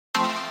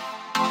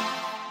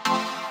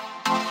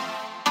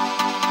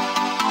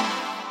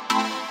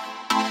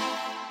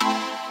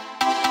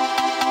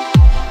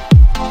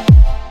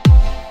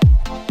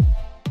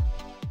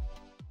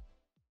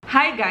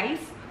guys,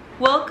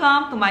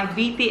 welcome to my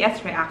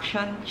BTS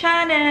reaction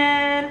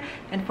channel,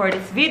 and for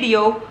this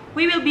video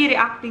we will be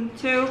reacting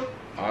to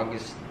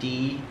Agust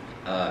D,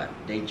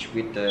 Date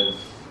with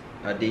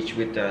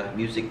the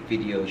music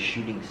video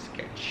shooting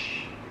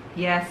sketch.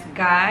 yes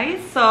guys,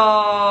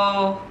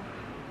 so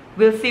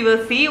we'll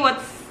see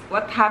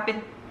what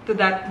happened to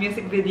that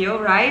music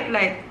video, right?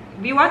 Like,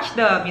 we watched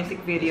the music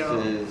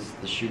video. This is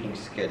the shooting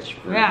sketch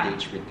for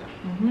Date with the.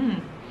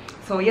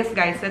 So yes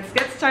guys, let's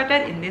get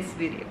started in this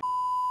video.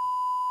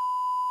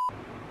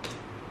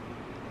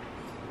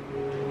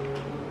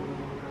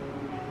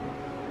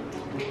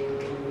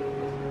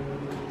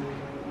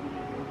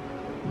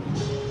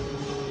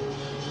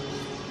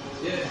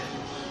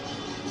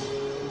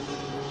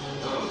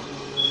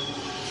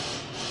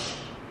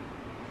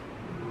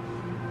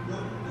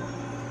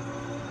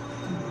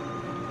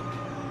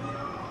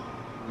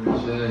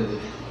 저는 이제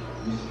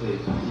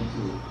뮤직페이지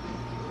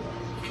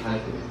D-2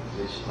 타이틀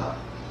레시타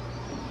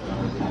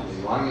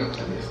왕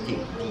역할을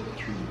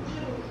D2.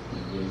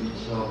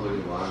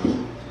 미쳐버린 왕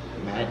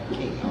Mad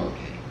King.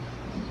 Okay.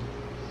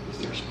 This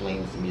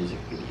explains the music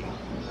video.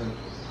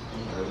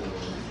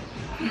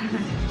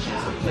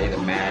 Has to play the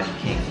Mad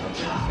King. Okay,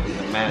 so he's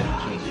a Mad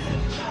King.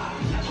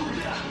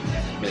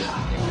 Mr.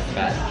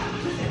 Bad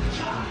King.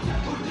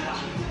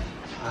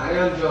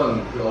 4년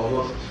전 그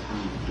어거스트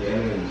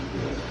걔는 그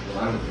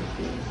왕이 됐고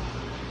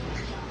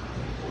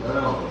나랑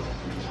어거스트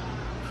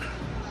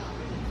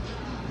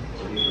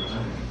어디로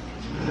가네.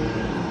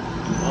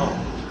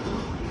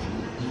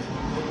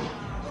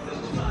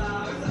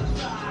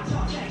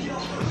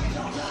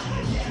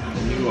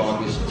 The new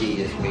August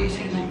D is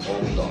facing the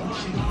old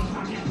August D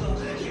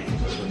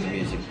from the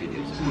music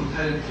videos.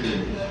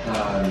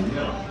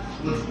 타이틀이요.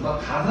 막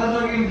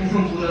가사적인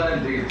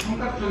부분보다는 되게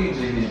청각적인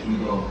재미에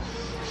좀 더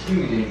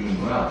집중이 돼 있는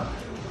거야.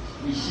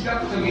 이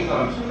시각적인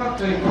거랑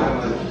청각적인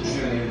거랑만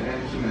집중을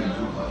해주시면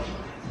좋을 것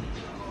같아요.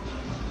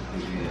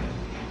 되게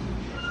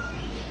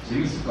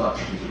재밌을 것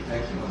같아요. 이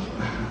타이틀만.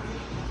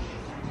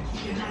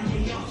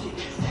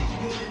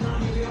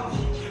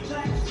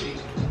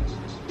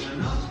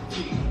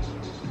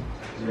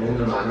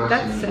 오늘 마지막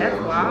That's it.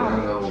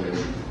 Wow.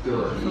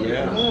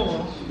 Yeah.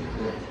 Oh,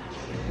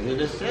 Is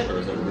it a set or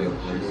is it a real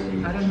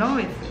place? I don't know.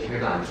 It's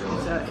배가 안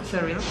좋아. it's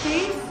a real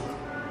face.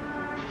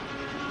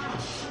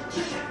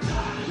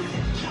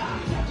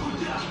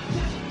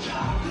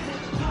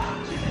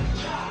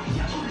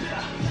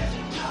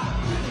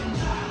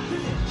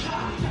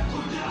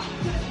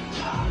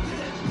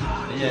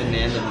 Yeah, and the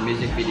end of the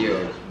music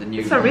video, the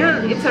new. It's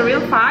a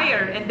real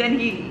fire, and then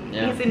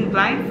he's in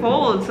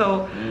blindfold.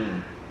 So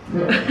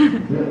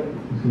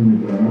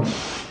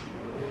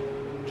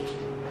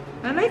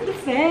I like the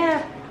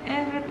set,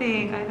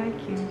 everything. I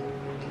like it.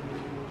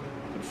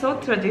 It's so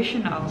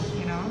traditional,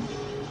 you know.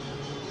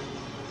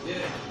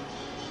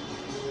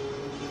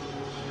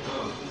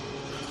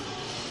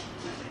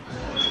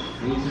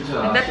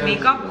 And that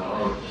makeup.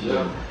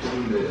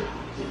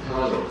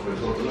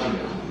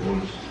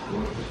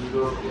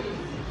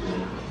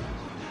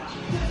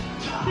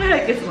 I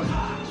like this one.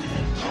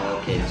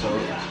 Okay, so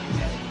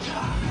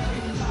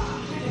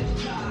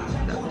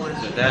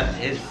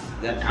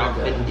that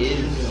outfit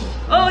is.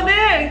 Oh,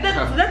 there!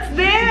 That's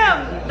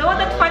them! The one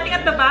that's fighting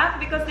at the back,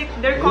 because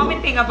they're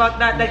commenting about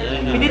that. Like,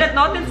 we didn't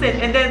notice it,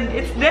 and then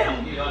it's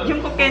them.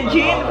 Jungkook and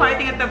Jin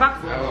fighting at the back.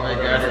 Oh my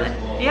god.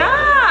 Yeah,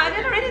 I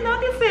didn't really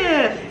notice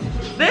it.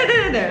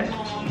 There.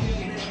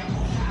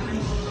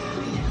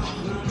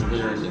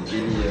 They're in the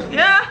video.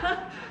 Yeah,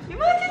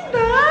 imagine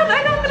that.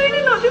 I don't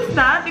really notice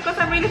that because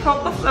I'm really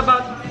focused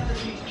about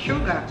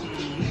SUGA.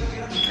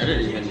 I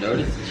didn't even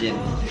notice Jin.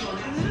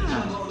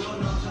 Yeah.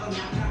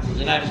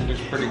 Jin actually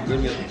looks pretty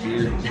good with the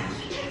beard.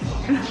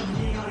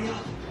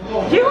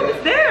 Jungkook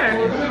is there.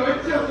 I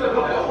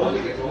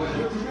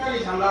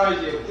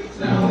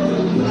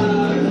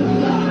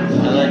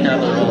like how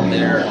they're all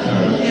there,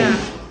 Yeah.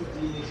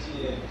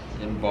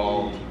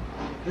 involved.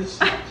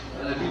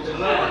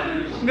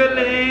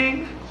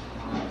 Galing.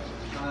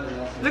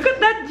 Look at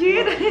that,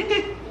 Jin.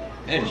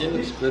 Man, Jin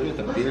looks good with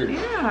a beard.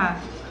 Yeah.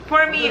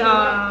 For me,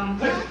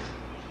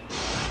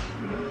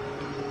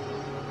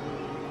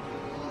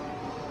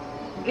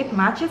 it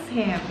matches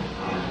him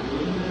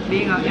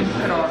being an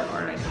emperor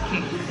or like a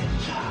king.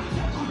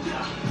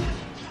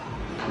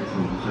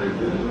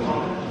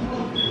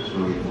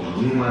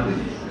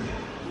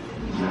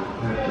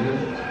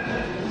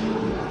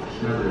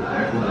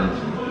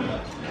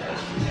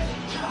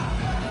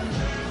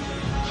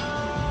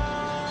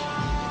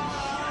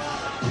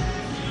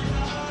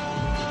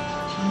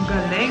 Ang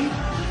galing.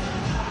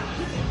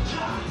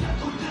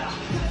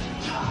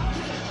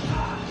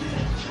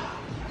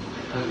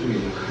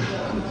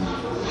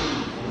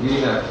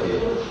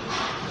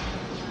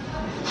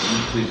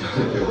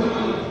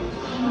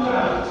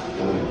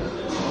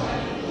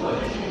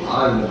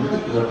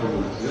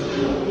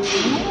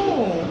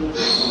 Oh,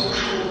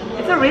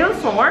 it's a real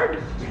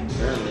sword.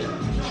 Apparently.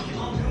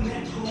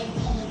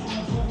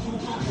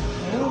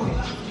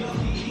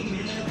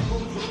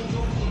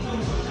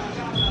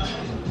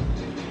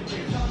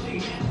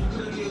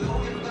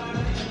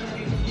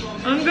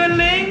 Ang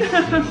galing!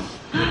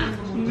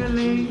 Ang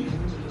galing.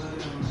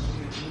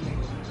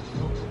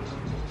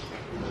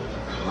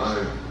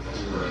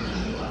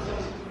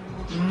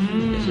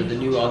 So the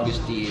new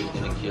Agust D is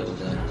gonna kill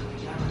the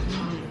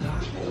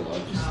old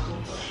Agust.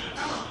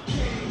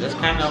 That's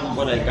kind of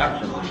what I got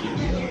from the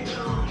video.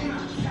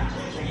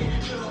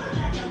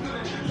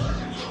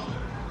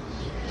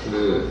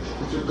 그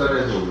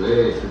후춧가루에서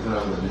왜 그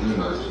사람은 있는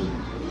맛이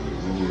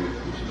무기를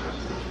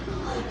조심하시죠?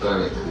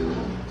 숟갈의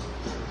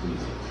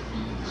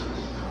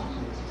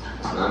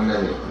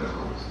낭낭 역할을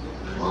하고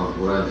있어요.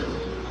 뭐라 해야 되죠?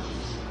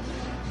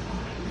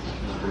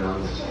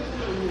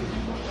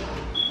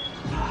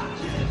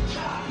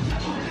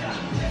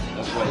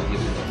 That's why he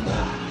gives it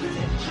that.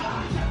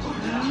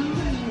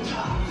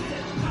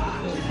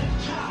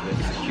 The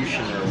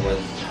executioner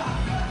was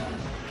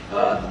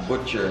the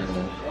butcher in the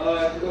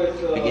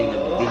beginning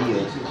of the video.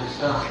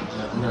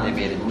 They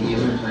made a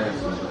deal.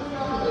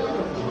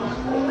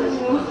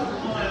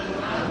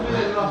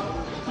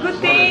 Good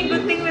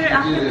thing we're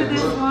active to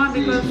this one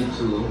because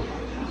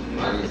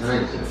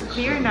it's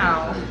clear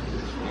now.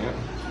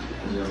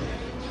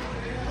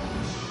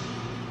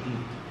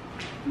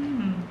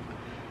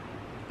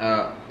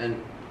 And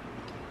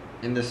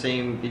in the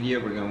same video,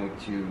 we're going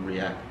to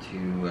react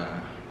to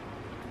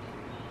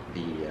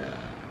the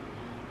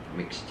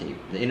mixtape,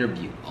 the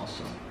interview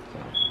also.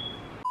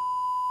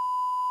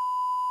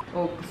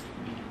 August.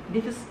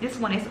 This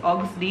one is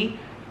August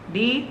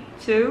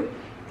D-2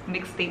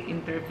 mixtape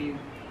interview.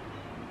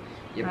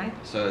 Yep. Right?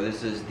 So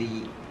this is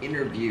the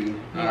interview,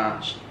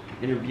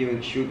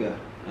 interviewing SUGA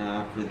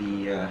for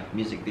the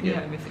music video.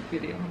 Yeah, music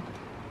video.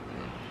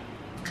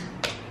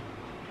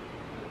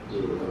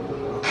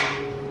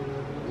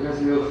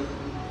 안녕하세요.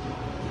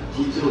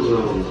 D-2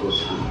 들어본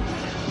것입니다.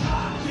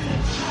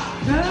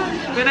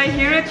 When I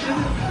hear it,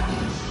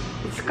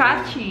 it's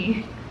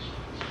catchy.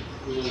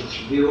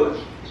 12월?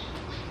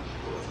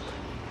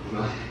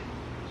 What?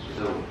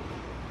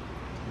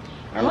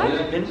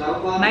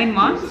 9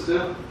 months?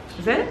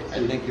 Is it?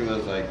 I think it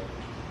was like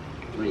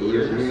 3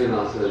 years. 작년에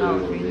나왔어야 Oh,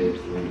 되는데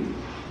좀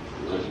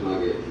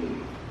마지막에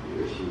좀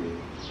열심히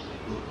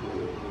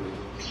하고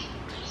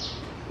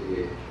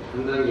되게 한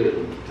단계 좀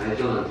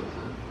발전한 듯한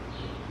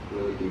그런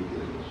느낌이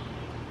드는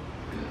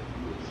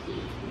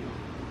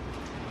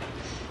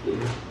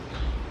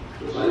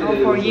Oh,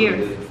 4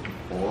 years.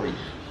 4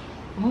 years.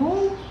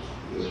 Oh,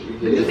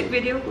 the music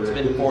video? It's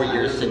been 4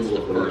 years since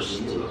the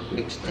first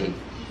mixtape.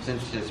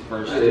 Since his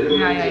first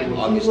yeah.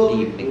 August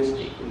D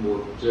mixtape.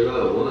 뭐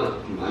제가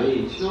워낙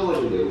많이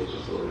치워가지고 내고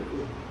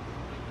싶었어가지고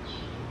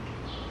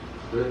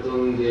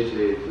그랬던 게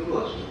제일 큰 것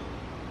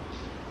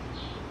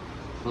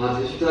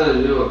같아요. 제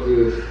식단은요,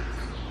 그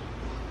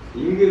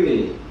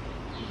임금이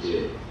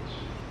이제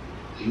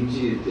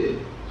움직일 때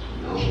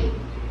나오는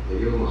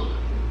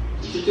배경음악.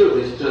 실제로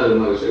대식자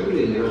음악을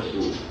세븐틴 해가지고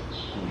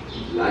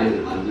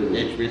라인을 만들고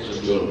It's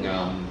basically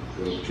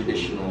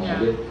traditional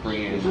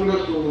Korean.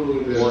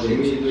 청각적으로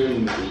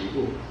재미있는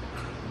곡이고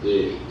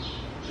이제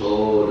더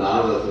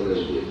나아가서는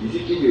이제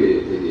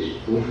뮤직비디오에 되게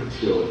도움을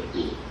드려가지고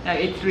Yeah,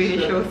 it really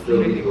shows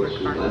really work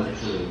hard.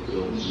 It's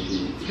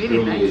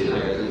really nice.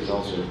 It's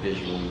also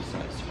visually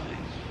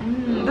satisfying.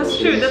 That's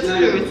true.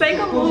 It's like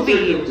a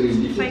movie.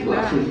 It's like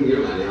that.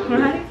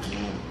 Right?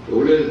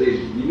 원래는 되게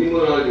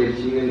미니멀하게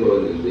찍는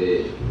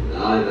거였는데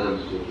난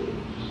조금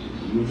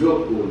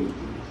무조건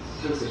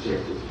상습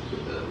제작도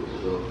좋겠다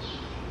그래서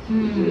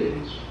이제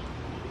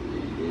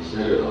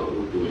시나리오 나오고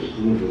또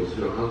부분적으로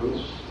수락하고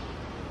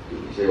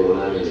제가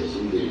원하는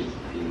씬들이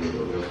있는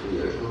거라서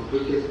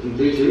그렇게 해서 좀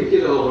되게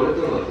재밌게 작업을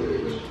했던 것 같아요.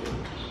 이거.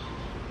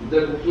 일단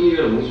곡분이랑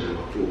너무 잘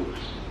맞고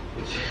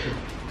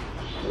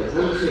제가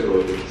생각하는 걸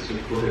되게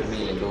I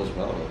mean, it goes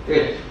well.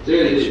 네,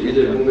 제가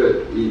이제 뭔가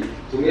이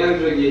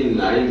동양적인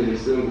라인들을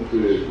쓰는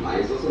곡들을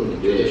많이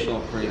썼었는데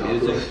Traditional Korean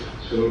music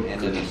and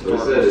then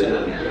써야 되지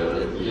historical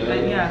않을까.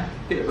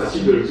 Yeah.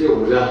 마침표를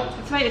찍어보자.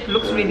 That's why it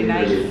looks really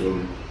nice.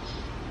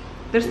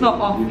 There's no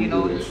off, you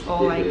know, it's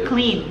all like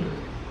clean.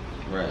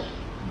 Right.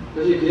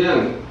 사실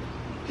그냥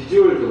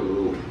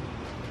비주얼적으로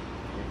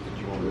Did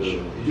you want to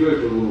show?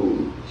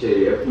 비주얼적으로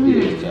제일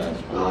예쁘게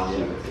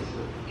나왔으면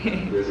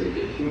Yeah. 했었어요. 그래서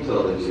이제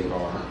흉터라든지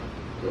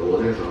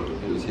원해서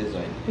It was his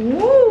idea.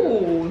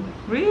 Ooh,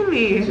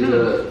 really?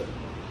 제가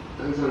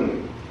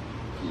항상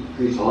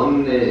그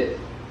전에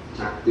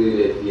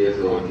작들에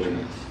비해서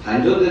좀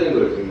반전되는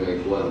걸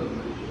굉장히 좋아한단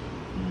말이죠.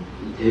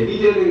 이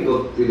대비되는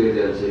것들에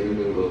대한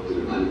재밌는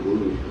것들을 많이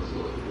보여주고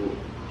싶었어가지고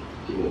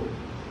특히 뭐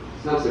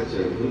스납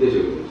섹션의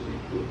현대적인 것도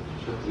있고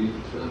샷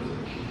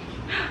드리프트라는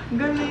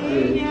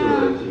Galing,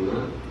 yeah.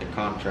 는 The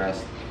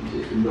contrast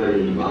이제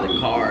금발이 the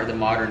car, the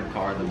modern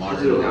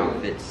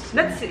outfits.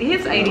 That's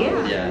his idea.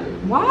 Yeah.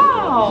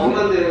 Wow.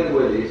 상반되는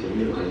거에 되게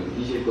재미를 많이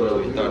느끼실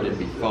거라고 We thought it'd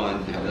be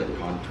fun to have that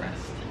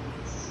contrast.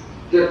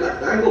 그냥 딱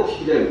딴 거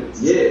없이 그냥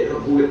얘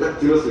곡에 딱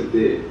들었을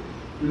때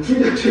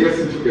충격적이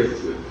했으면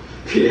좋겠어요.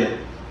 그냥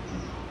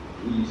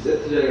이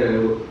세트장이나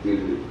이런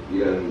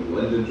것들이랑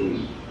완전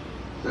좀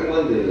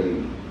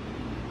상반되는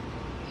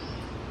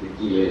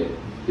느낌에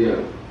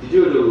그냥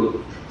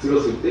비주얼적으로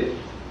들었을 때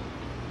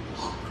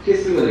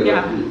했으면 Yeah,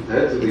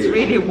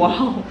 really?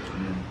 Wow.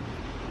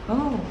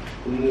 Oh.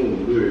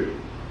 공무를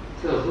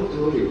태어나서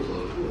저번에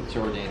없어가지고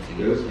Sword dancing.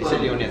 He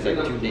said he only has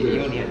like 2 days. He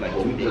only had like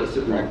 2 days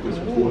to practice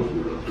before.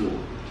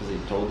 Because he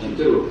told them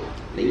실제로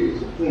이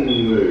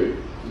소품을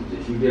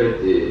이제 준비할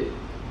때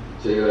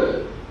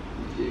제가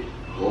이제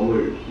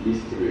검을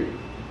리스트를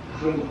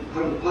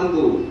한국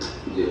환도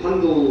이제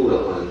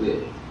환도라고 하는데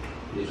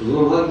이제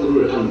조선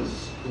환도를 한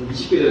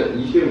 20개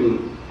정도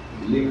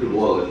링크를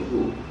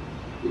모아가지고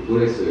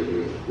보냈어요.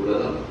 중에서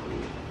골라달라고.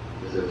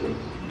 그래서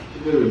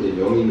실제로 이제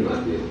명인을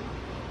만든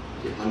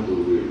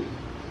환도를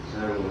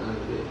사용을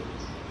하는데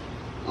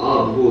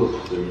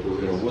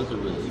무거웠어요.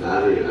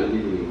 나를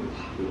알리고 있는 거 다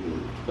보고.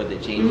 But they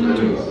changed it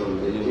to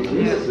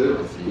재밌었어요.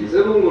 이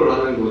새로운 걸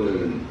하는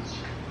거는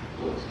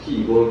특히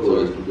이번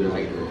거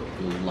준비하면서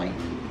light.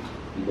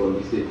 이번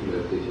미스테이크가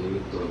되게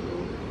재밌던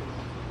경우예요.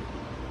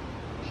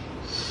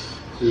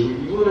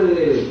 이번에는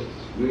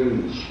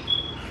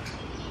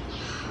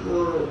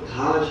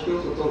다 신경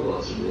썼던 것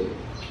같은데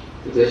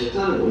제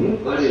식단은 너무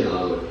빨리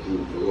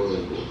나와가지고 그거는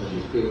뭐 사실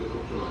크게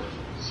걱정 안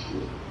했고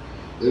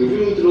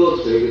요즘 들어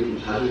되게 좀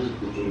자주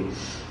듣고 좀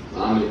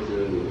마음에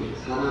드는 게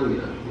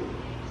사람이라는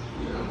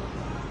거랑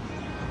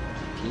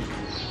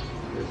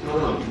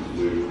사람을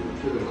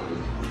최근 많이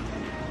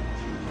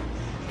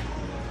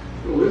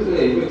듣고 그래서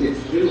이번 되게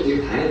주제도 되게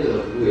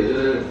다양해져가지고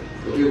예전에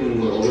어떻게 보면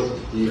어거스트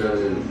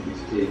D라는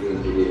믹스테이프는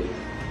되게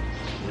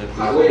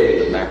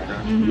과거에 I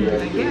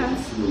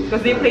guess.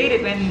 Because they played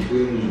it when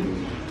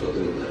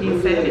he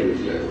said it.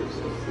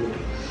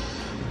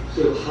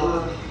 그래서 다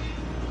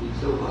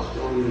있어 봤던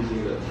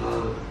중에 다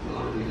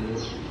말하기는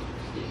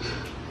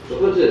첫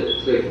번째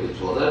트랙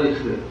저다리는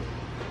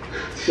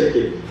트랙에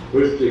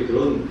벌써 그런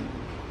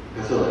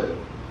가사예요.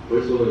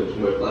 벌써는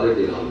정말 빠르게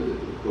나오는데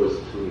벌써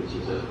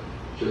진짜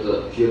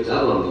귀에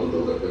짜도 안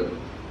나온다고 약간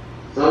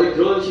다들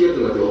그런 식이었던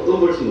것 같아요. 어떤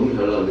벌스는 너무 잘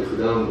나왔는데 그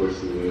다음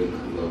벌스는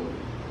안 나오고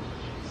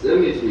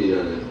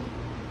세미트리라는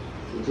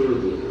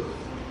인트로드가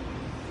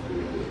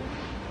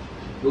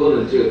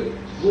그거는 제가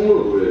통으로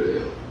노래를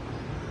해요.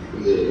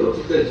 근데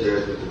여태까지 제가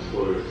했던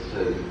보컬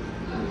스타일이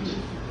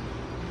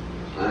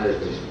아예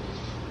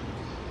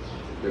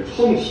그냥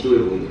처음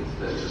시도해보는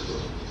스타일이라서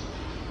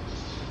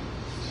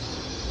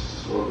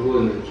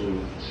그거는 좀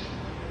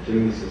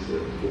재밌었어요.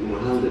 녹음을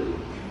하는데도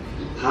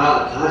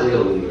다 제가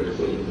녹음을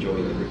했거든요.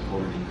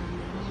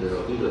 제가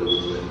혼자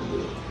녹음을 했는데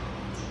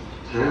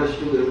다양한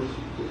시도도 해볼 수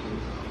있고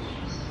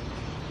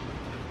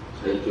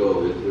있죠.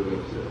 왜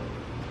들어갔어요?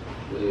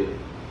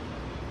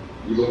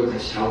 이번 거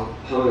다시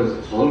작업하면서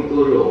전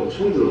거를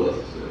엄청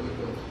들어봤었어요.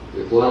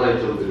 그러니까 보완할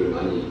점들을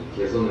많이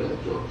개선을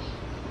했죠.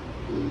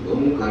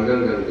 너무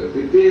강강강강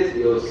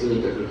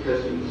그때였으니까 그렇게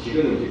할 수 있는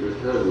지금은 이제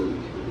그렇게 하라고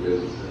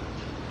그래서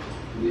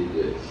근데 이제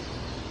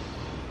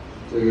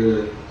되게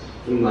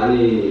좀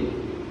많이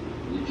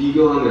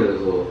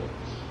비교하면서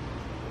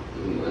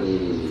좀 많이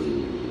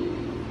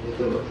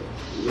했던 것 같아요.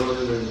 이거는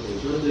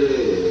현재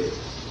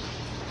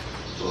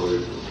저를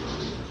좀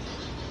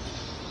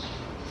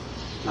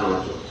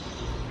남았죠.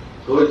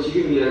 거의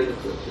지금 이야기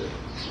같았어요.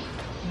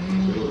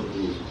 그리고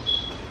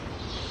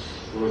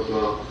뭐랄까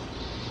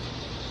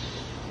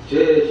제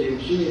지금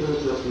심리 상태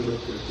같은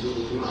것들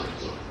들어보시면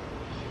알죠.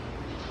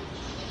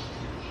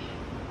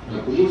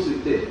 곡을 쓸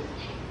때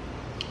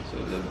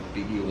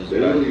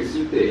멜로디를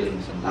쓸 때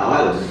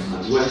나와요.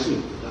 누가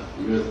했으면 좋겠다.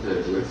 이런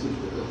스타일 누가 했으면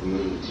좋겠다.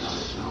 분명히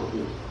나오고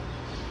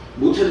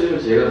못 찾으면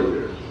제가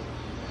노래를 하죠.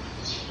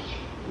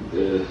 근데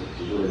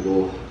이번에 뭐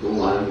너무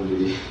많은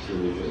분들이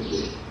질문해주셨는데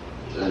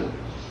일단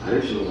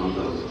아저씨 너무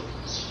감사하고요.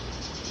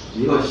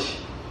 이화씨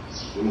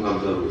너무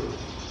감사하고요.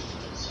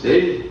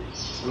 내일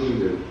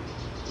형님들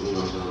너무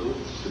감사하고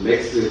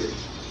맥스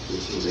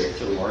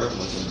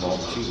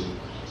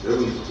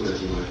여러분 덕분에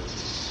정말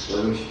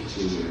완성시킬 수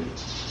있는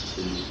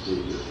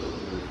뮤직비디오였다고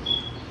생각합니다.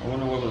 I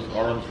wonder what was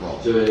Autumn's role.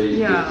 저희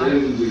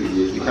팬분들을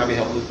위해서 You probably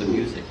helped with the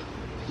music.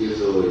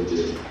 그래서 이제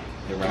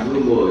물론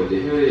뭐 이제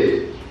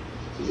해외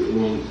이제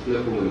음원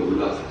플랫폼에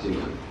올라갔지만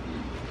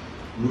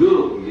무료로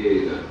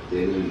공개가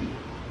되는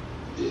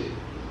이제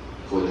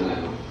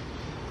거잖아요.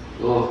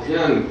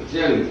 그냥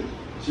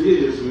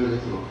즐겨줬으면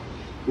해서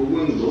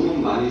곡은 너무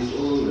많이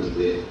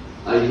써놓는데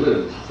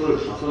이건 다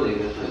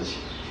써내겠다지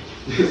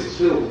그래서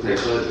수요곡 다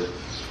써야죠.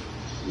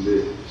 근데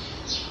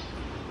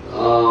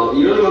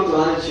이런 것도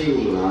하는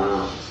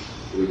친구구나.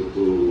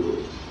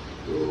 그리고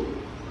또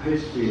할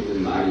수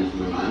있는 말이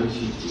정말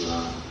많으시구나.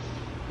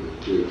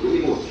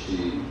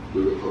 끊임없이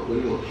노력하고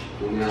끊임없이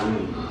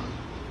공유하는구나.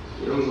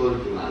 이런 거를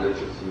좀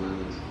알아주셨으면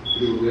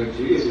그리고 그냥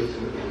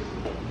즐겨주셨으면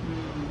좋겠습니다.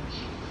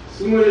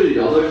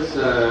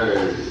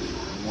 28살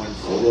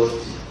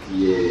어거스트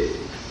D의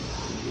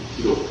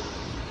기록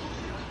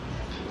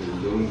이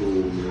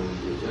정도면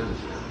되지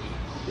않을까요?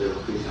 제가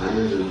그 4년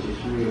전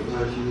 16년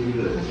 8월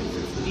 16일날 했는데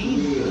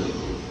 16년에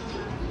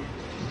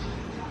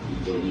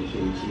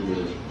 2020년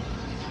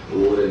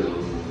 5월에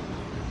나오는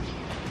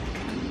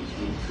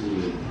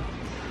D-2는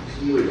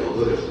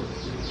 28이었어요.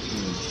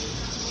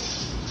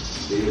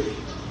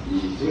 이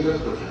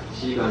생각과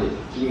가치관이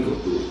바뀐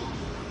것도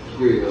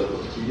비교해서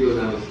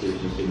비교하면서 제일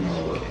재밌는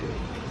것 같아요.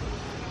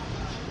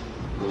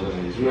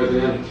 정말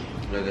그냥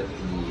Look at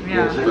the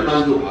Yeah. first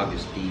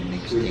August D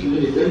mixtape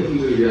수준이 센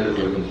분들을 위한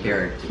and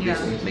compare it to this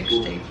Yeah.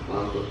 mixtape.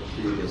 마음껏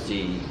You'll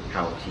see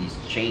how he's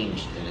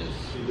changed in his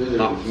정말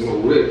thoughts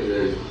오래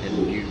and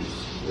기다리고 views.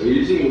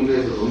 일찍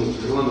공부해서 너무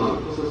죄송한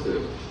마음이 컸었어요.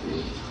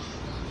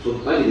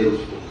 저도 빨리 내고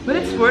싶고. But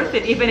it's worth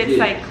it, even it's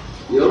like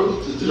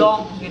여러분들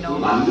long, you know,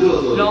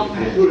 만들어서 long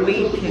발표를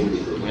waiting. 했었던 부분이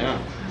있어요.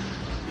 Yeah.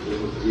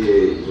 그래서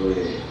그게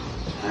이번에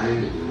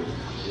다행히도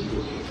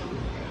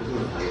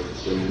최선을 다했기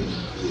때문에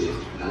그게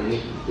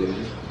가능했기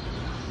때문에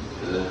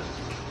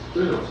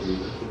소용이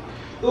없습니다.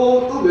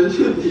 또 몇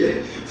년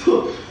뒤에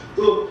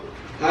또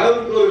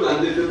다음 걸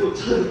만들 때 또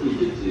찾을 수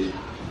있겠지.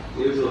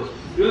 그래서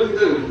그런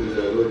생각이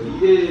들어요.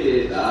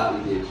 이게 제가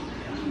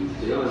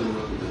만든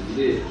것보다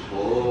이게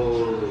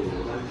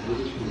저가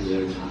하고 싶은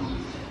이야기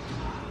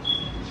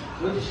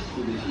편집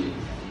쓰듯이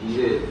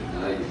미래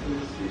나에게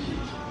편집 쓰듯이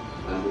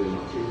만드는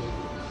막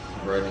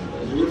Writing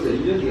the 모르겠어.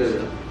 1년 뒤가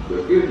아니라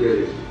몇 개월 뒤가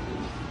될지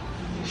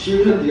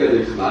 10년 뒤가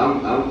될지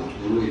마음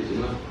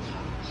모르겠지만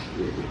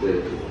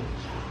그때 또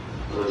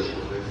알아볼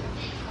거예요.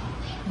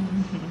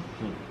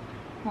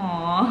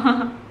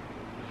 Aww.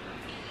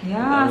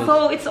 Yeah, was-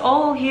 so it's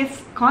all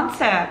his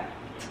concept,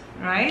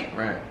 right?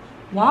 right.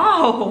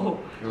 Wow.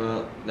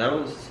 Well, that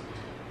was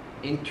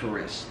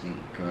interesting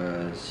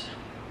because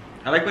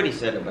I like what he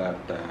said about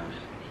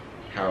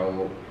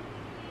how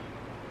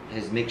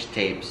his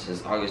mixtapes,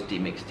 his August D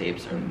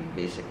mixtapes, are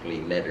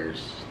basically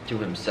letters to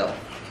himself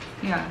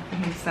Yeah,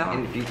 himself.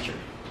 in the future.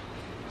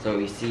 So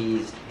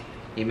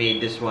he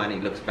made this one, he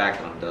looks back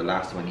on the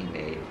last one he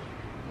made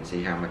and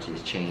see how much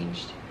he's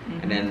changed.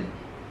 And then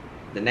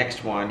the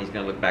next one, he's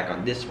gonna look back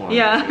on this one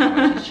Yeah. and see how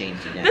much he's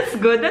changed again. That's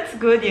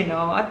good, you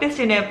know. At least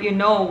you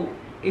know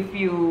if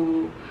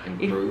you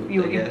Improved, if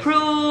you I guess.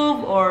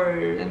 improve or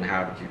And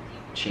how to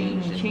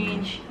change, and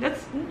change.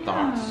 That's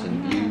thoughts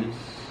and views.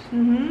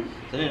 Mm-hmm.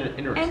 It's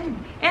interesting.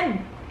 And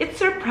it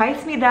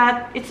surprised me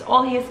that it's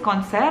all his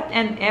concept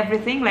and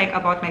everything, like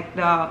about like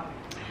the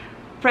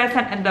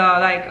present and the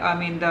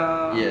the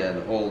Yeah,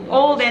 the old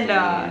old August and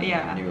the D,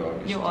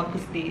 new August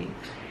August D,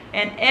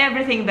 and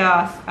everything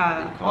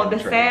all the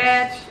contrast.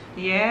 sets,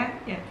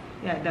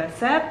 the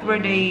set where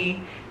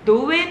they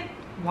do it.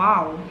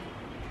 Wow,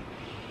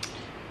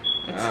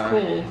 it's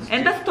cool. It's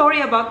And the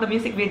story about the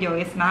music video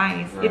is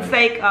nice. It's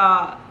Right.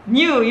 like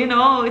new, you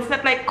know. It's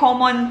not like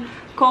common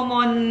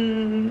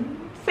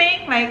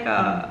thing like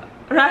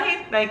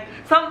right, like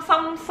some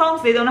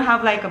songs they don't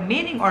have like a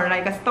meaning or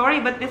like a story,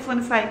 but this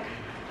one's like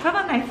have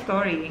a nice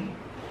story.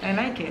 I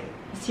like it.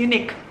 It's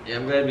unique. Yeah,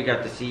 I'm glad we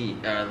got to see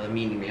the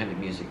meaning behind the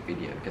music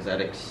video because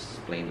that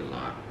explained a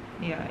lot.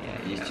 Yeah.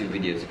 These two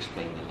videos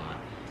explained a lot,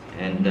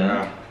 and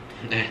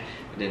I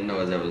didn't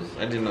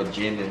know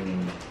Jin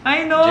and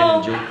I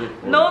know. Jin and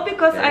Jungkook were No,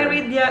 because I there.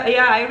 read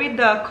I read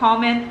the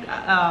comment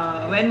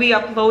when we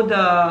upload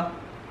the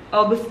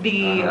August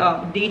the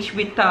Ditch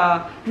with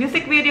the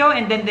music video,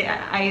 and then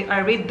I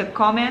read the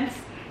comments,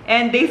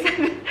 and they said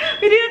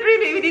we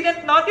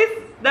didn't notice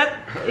that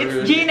it's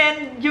Really? Jin and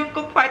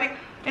Jungkook fighting,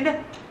 and then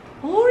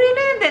oh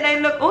really? And then I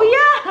look, oh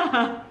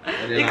yeah,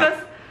 I did because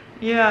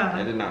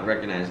I did not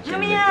recognize Jin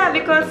with Yeah, the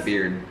because-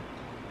 beard.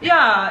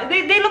 yeah,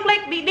 they look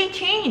like they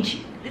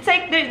change. It's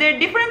like they're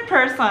different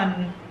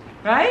person,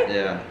 right?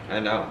 Yeah, I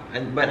know.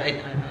 But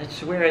I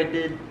swear I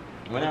did.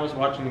 When I was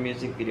watching the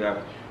music video,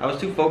 I was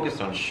too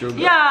focused on SUGA.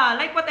 Yeah,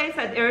 like what I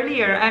said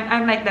earlier,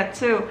 I'm like that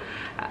too.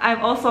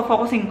 I'm also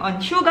focusing on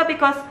SUGA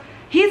because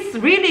he's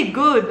really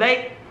good.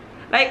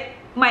 Like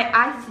my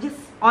eyes just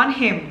on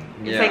him.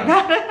 It's Yeah. like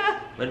that.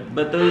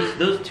 But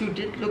those two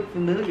did look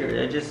familiar.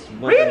 I just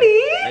wasn't, Really?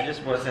 I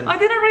just wasn't. I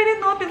didn't really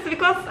notice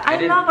because I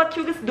didn't- love what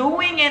SUGA's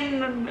doing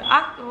and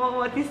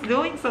what he's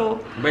doing. So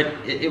But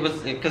it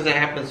was because it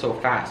happened so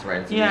fast,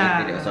 right? It's a Yeah.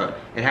 music video, so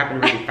it happened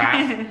really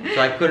fast.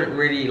 So I couldn't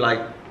really like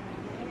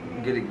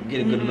get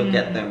a good look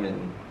at them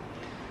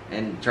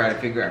and try to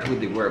figure out who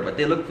they were. But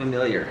they looked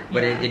familiar.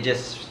 But Yeah.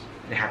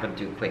 it happened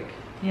too quick.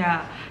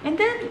 yeah,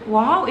 and then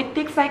wow, it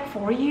takes like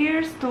 4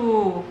 years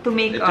to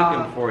make It took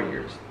him 4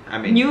 years. I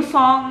mean, new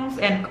songs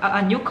and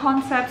new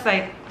concepts.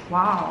 Like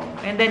wow,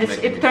 and then Like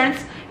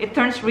it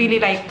turns really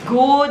like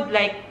good,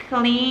 like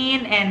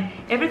clean, and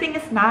everything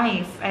is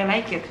nice. I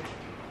like it.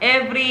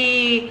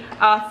 Every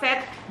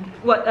set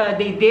what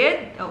they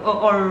did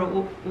or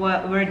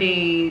where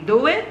they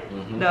do it,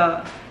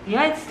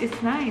 it's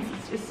nice.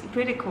 It's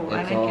pretty cool.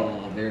 I it's like it.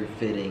 all very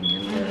fitting,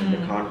 and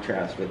the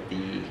contrast with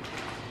the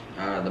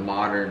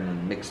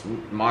modern mixed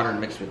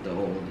with the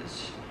old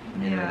is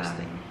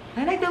interesting.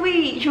 I like the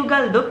way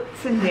SUGA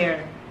looks in there.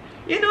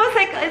 You know,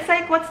 it's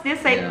like what's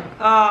this? Like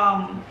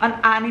an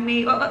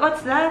anime.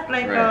 What's that?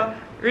 Like Right.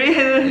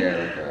 real.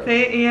 Yeah,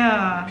 like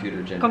a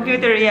computer-generated.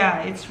 Computer.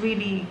 Yeah, it's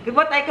really.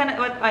 What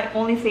I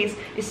only say is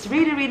it's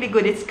really really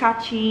good. It's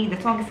catchy. The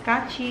song is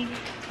catchy.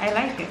 I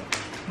like it.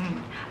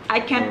 I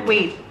can't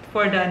wait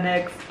for the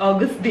next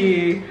August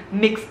D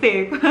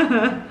mixtape.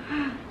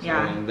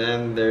 Yeah. And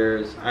then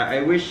there's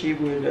I wish he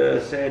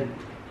would said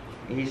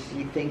he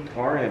thanked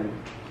RM.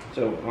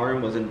 So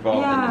RM was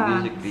involved in the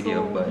music video,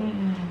 so, but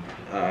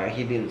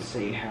he didn't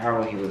say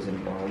how he was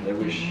involved. I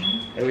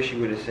wish he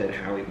would have said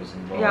how he was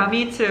involved. Yeah,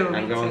 me too.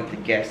 I'm going to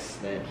guess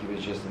that he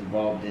was just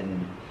involved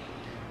in,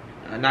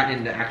 not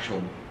in the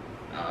actual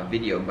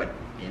video, but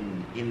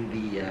in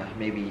the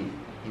maybe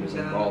he was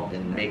involved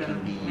in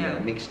making the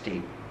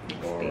mixtape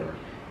or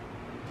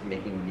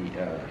making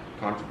the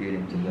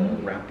contributing to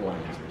the rap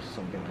lines or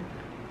something like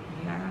that.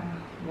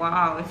 Yeah.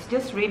 Wow. It's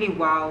just really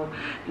wow.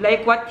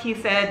 Like what he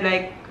said.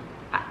 Like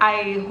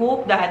I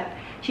hope that.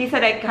 She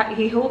said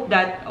he hoped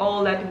that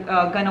all that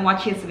gonna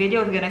watch his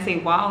video is gonna say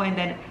wow, and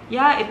then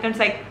yeah, it turns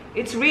like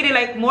it's really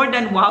like more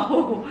than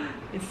wow.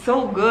 It's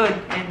so good.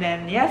 And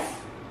then yes,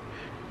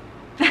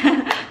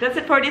 that's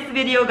it for this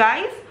video,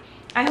 guys.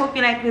 I hope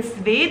you like this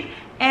vid,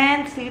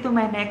 and see you to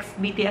my next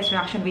BTS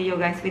reaction video,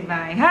 guys, with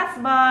my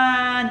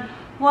husband.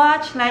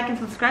 Watch, like, and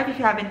subscribe if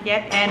you haven't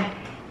yet. And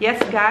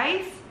yes,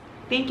 guys,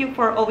 thank you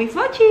for always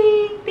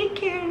watching. Take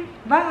care.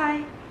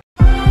 Bye.